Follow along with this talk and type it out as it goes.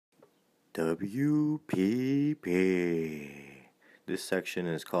WPP. This section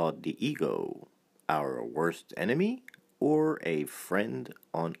is called The Ego, Our Worst Enemy or a Friend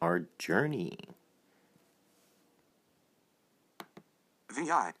on Our Journey.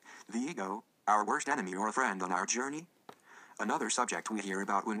 VI, the ego, our worst enemy or friend on our journey? Another subject we hear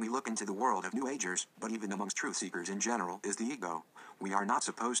about when we look into the world of New Agers, but even amongst truth seekers in general, is the ego. We are not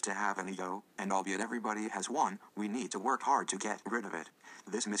supposed to have an ego, and albeit everybody has one, we need to work hard to get rid of it.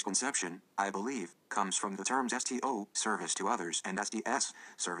 This misconception, I believe, comes from the terms STO, service to others, and SDS,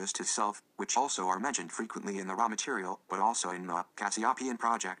 service to self, which also are mentioned frequently in the raw material, but also in the Cassiopean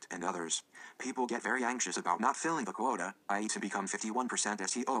Project and others. People get very anxious about not filling the quota, i.e. to become 51%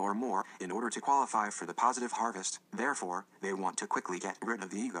 STO or more, in order to qualify for the positive harvest. Therefore, they want to quickly get rid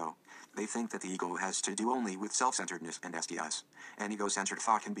of the ego. They think that the ego has to do only with self-centeredness and SDS. An ego-centered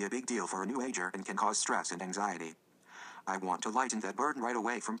thought can be a big deal for a New Ager and can cause stress and anxiety. I want to lighten that burden right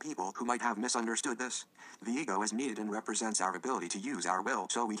away from people who might have misunderstood this. The ego is needed and represents our ability to use our will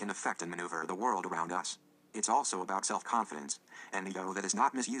so we can affect and maneuver the world around us. It's also about self-confidence. An ego that is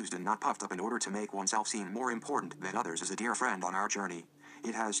not misused and not puffed up in order to make oneself seem more important than others is a dear friend on our journey.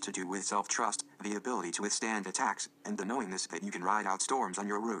 It has to do with self-trust, the ability to withstand attacks, and the knowingness that you can ride out storms on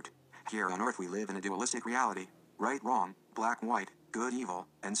your route. Here on Earth we live in a dualistic reality. Right, wrong, black, white, good, evil,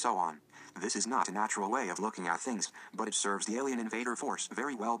 and so on. This is not a natural way of looking at things, but it serves the alien invader force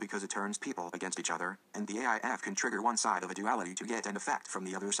very well because it turns people against each other, and the AIF can trigger one side of a duality to get an effect from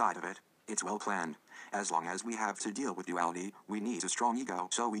the other side of it. It's well planned. As long as we have to deal with duality, we need a strong ego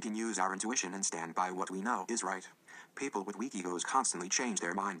so we can use our intuition and stand by what we know is right. People with weak egos constantly change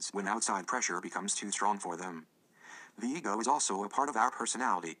their minds when outside pressure becomes too strong for them. The ego is also a part of our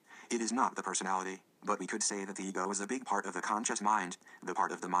personality. It is not the personality, but we could say that the ego is a big part of the conscious mind, the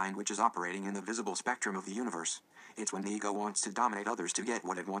part of the mind which is operating in the visible spectrum of the universe. It's when the ego wants to dominate others to get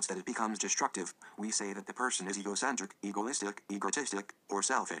what it wants that it becomes destructive. We say that the person is egocentric, egoistic, egotistic, or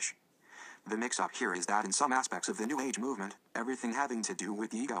selfish. The mix-up here is that in some aspects of the New Age movement, everything having to do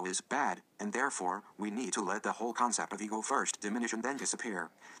with the ego is bad, and therefore, we need to let the whole concept of ego first diminish and then disappear.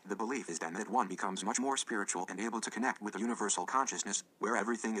 The belief is then that one becomes much more spiritual and able to connect with the universal consciousness, where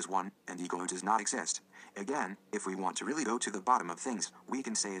everything is one, and ego does not exist. Again, if we want to really go to the bottom of things, we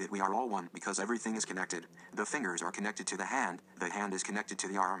can say that we are all one because everything is connected. The fingers are connected to the hand is connected to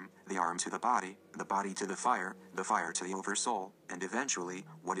the arm to the body to the fire to the oversoul, and eventually,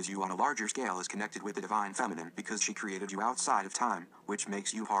 what is you on a larger scale is connected with the divine feminine because she created you outside of time, which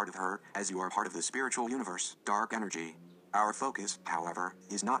makes you part of her, as you are part of the spiritual universe, dark energy. Our focus, however,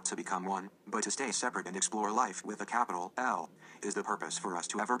 is not to become one, but to stay separate and explore life with a capital L. Is the purpose for us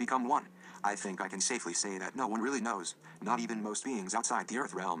to ever become one? I think I can safely say that no one really knows, not even most beings outside the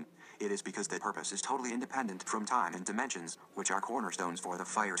Earth realm. It is because that purpose is totally independent from time and dimensions, which are cornerstones for the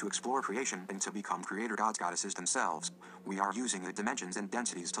fire to explore creation and to become creator gods goddesses themselves. We are using the dimensions and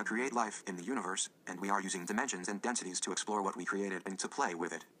densities to create life in the universe, and we are using dimensions and densities to explore what we created and to play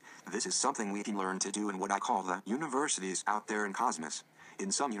with it. This is something we can learn to do in what I call the universities out there in cosmos.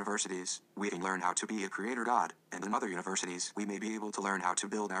 In some universities, we can learn how to be a creator god, and in other universities, we may be able to learn how to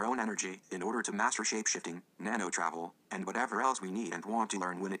build our own energy in order to master shape-shifting, nano-travel, and whatever else we need and want to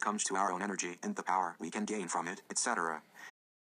learn when it comes to our own energy and the power we can gain from it, etc.